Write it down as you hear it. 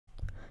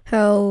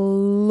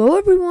Hello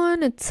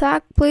everyone, it's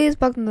Zach Plays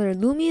back with another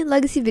Loomian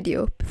Legacy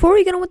video. Before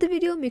we get on with the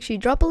video, make sure you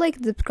drop a like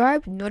and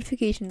subscribe with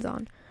notifications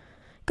on.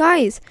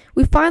 Guys,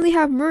 we finally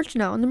have merch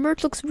now, and the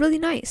merch looks really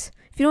nice.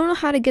 If you don't know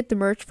how to get the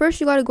merch,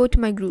 first you gotta go to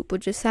my group,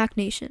 which is Zach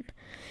Nation.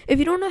 If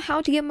you don't know how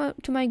to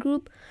get to my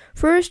group,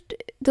 first,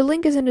 the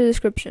link is in the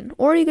description,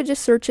 or you could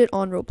just search it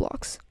on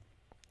Roblox.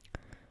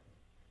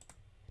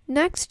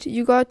 Next,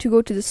 you got to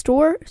go to the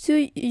store, so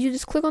you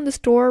just click on the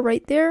store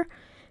right there,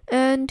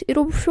 and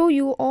it'll show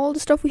you all the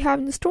stuff we have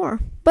in the store.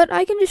 But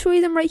I can just show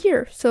you them right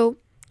here, so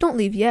don't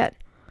leave yet.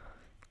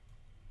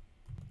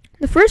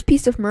 The first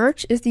piece of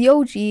merch is the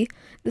OG,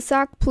 the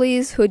Zach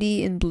Plays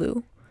hoodie in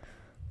blue.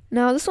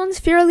 Now this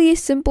one's fairly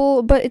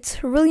simple, but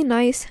it's really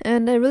nice,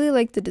 and I really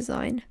like the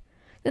design.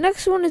 The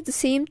next one is the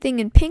same thing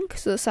in pink,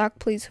 so the Zach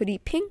Plays hoodie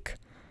pink.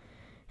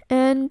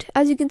 And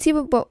as you can see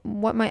about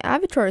what my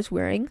avatar is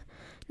wearing,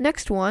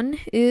 next one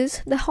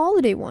is the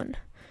holiday one.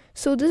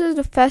 So this is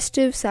the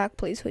festive Zach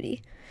Plays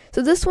hoodie.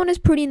 So this one is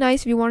pretty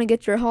nice if you want to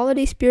get your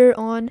holiday spirit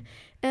on.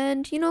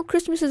 And you know,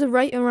 Christmas is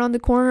right around the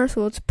corner,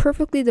 so it's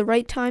perfectly the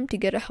right time to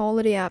get a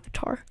holiday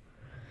avatar.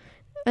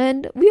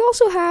 And we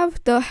also have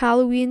the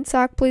Halloween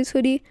Zach Plays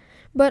hoodie,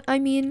 but I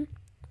mean,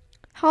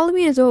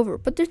 Halloween is over,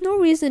 but there's no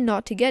reason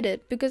not to get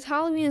it, because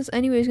Halloween is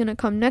anyways going to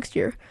come next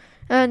year,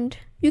 and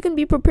you can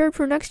be prepared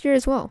for next year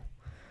as well.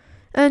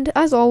 And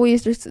as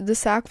always, there's the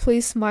Zach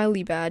Plays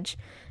smiley badge.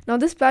 Now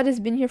this badge has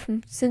been here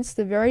since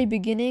the very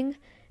beginning,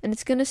 and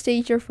it's going to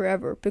stay here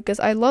forever, because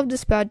I love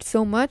this badge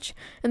so much,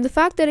 and the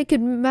fact that it could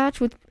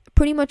match with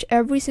pretty much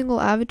every single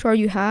avatar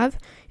you have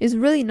is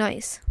really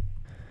nice.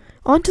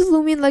 On to the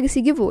Loomian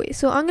Legacy giveaway.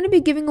 So I'm going to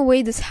be giving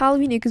away this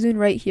Halloween Ikazune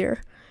right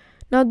here.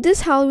 Now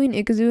this Halloween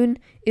Ikazune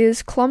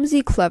is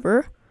Clumsy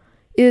Clever,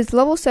 is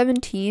level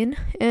 17,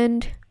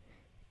 and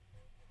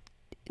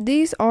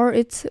these are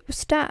its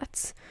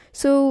stats.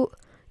 So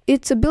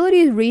its ability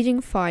is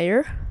Raging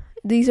Fire,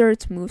 these are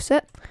its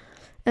moveset.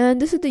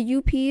 And this is the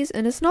UPs,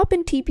 and it's not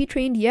been TP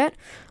trained yet,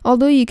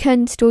 although you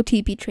can still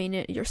TP train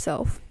it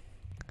yourself.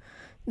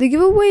 The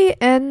giveaway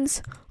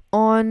ends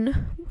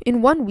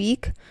in 1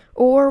 week,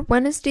 or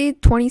Wednesday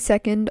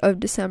 22nd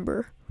of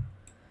December.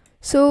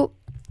 So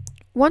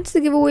once the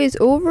giveaway is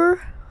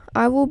over,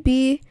 I will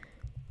be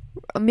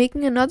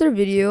making another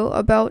video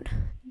about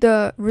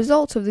the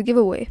results of the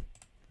giveaway.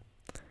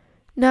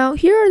 Now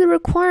here are the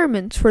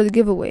requirements for the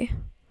giveaway.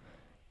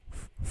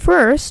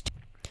 First,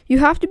 you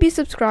have to be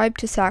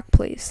subscribed to Zach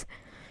Plays.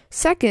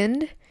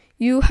 Second,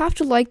 you have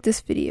to like this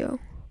video.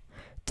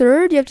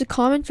 Third, you have to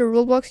comment your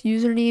Roblox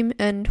username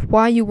and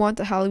why you want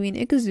the Halloween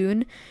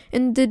Ikazune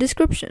in the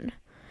description.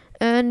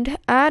 And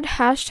add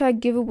hashtag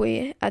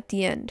giveaway at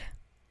the end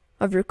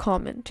of your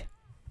comment.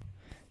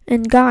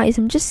 And guys,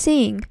 I'm just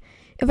saying,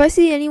 if I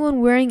see anyone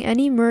wearing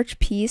any merch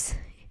piece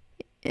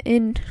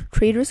in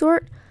Trade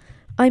Resort,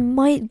 I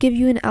might give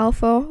you an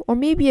alpha or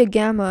maybe a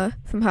gamma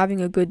from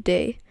having a good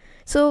day.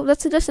 So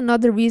that's just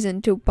another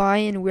reason to buy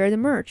and wear the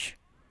merch.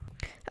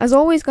 As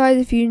always guys,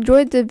 if you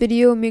enjoyed the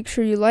video, make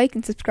sure you like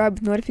and subscribe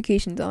with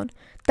notifications on.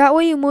 That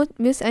way you won't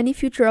miss any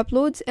future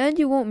uploads, and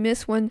you won't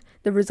miss when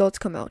the results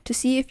come out to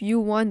see if you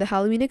won the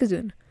Halloween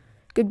Ikazune.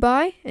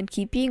 Goodbye, and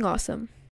keep being awesome.